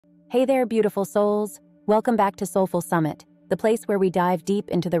Hey there, beautiful souls. Welcome back to Soulful Summit, the place where we dive deep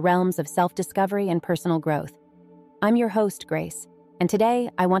into the realms of self-discovery and personal growth. I'm your host, Grace, and today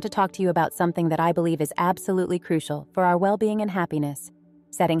I want to talk to you about something that I believe is absolutely crucial for our well-being and happiness: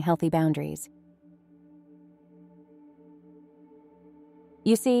 setting healthy boundaries.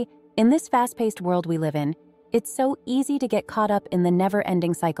 You see, in this fast-paced world we live in, it's so easy to get caught up in the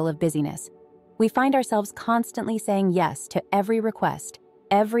never-ending cycle of busyness. We find ourselves constantly saying yes to every request,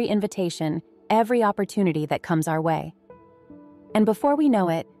 every invitation, every opportunity that comes our way. And before we know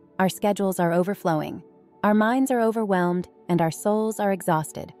it, our schedules are overflowing, our minds are overwhelmed, and our souls are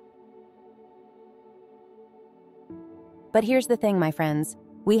exhausted. But here's the thing, my friends.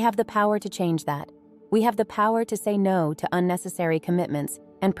 We have the power to change that. We have the power to say no to unnecessary commitments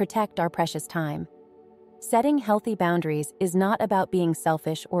and protect our precious time. Setting healthy boundaries is not about being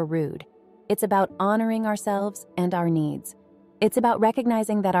selfish or rude. It's about honoring ourselves and our needs. It's about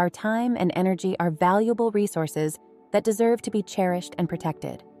recognizing that our time and energy are valuable resources that deserve to be cherished and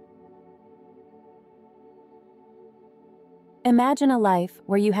protected. Imagine a life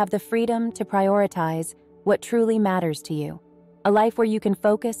where you have the freedom to prioritize what truly matters to you. A life where you can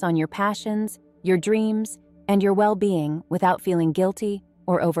focus on your passions, your dreams, and your well-being without feeling guilty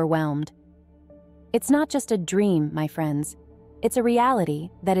or overwhelmed. It's not just a dream, my friends. It's a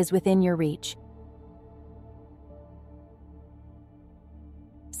reality that is within your reach.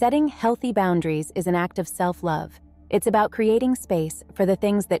 Setting healthy boundaries is an act of self-love. It's about creating space for the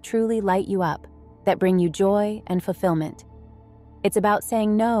things that truly light you up, that bring you joy and fulfillment. It's about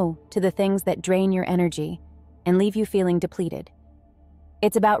saying no to the things that drain your energy and leave you feeling depleted.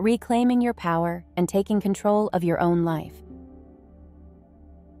 It's about reclaiming your power and taking control of your own life.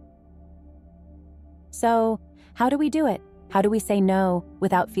 So, how do we do it? How do we say no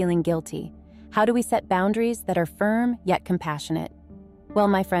without feeling guilty? How do we set boundaries that are firm yet compassionate? Well,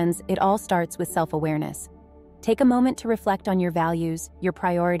 my friends, it all starts with self-awareness. Take a moment to reflect on your values, your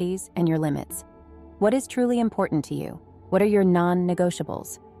priorities, and your limits. What is truly important to you? What are your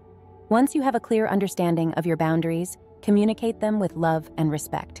non-negotiables? Once you have a clear understanding of your boundaries, communicate them with love and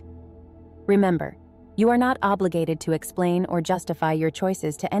respect. Remember, you are not obligated to explain or justify your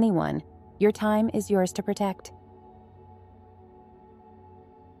choices to anyone. Your time is yours to protect.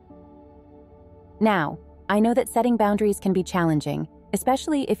 Now, I know that setting boundaries can be challenging,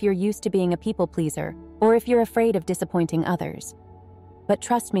 especially if you're used to being a people pleaser or if you're afraid of disappointing others. But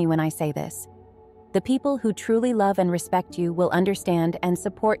trust me when I say this. The people who truly love and respect you will understand and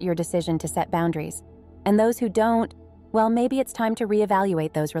support your decision to set boundaries. And those who don't, well, maybe it's time to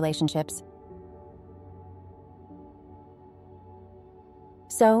reevaluate those relationships.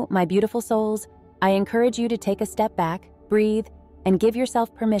 So, my beautiful souls, I encourage you to take a step back, breathe, and give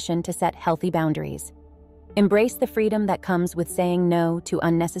yourself permission to set healthy boundaries. Embrace the freedom that comes with saying no to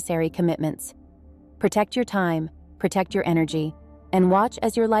unnecessary commitments. Protect your time, protect your energy, and watch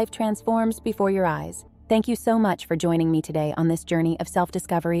as your life transforms before your eyes. Thank you so much for joining me today on this journey of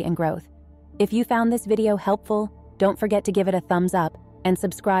self-discovery and growth. If you found this video helpful, don't forget to give it a thumbs up and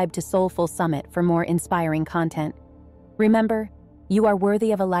subscribe to Soulful Summit for more inspiring content. Remember, you are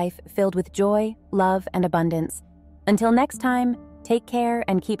worthy of a life filled with joy, love, and abundance. Until next time, take care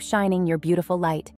and keep shining your beautiful light.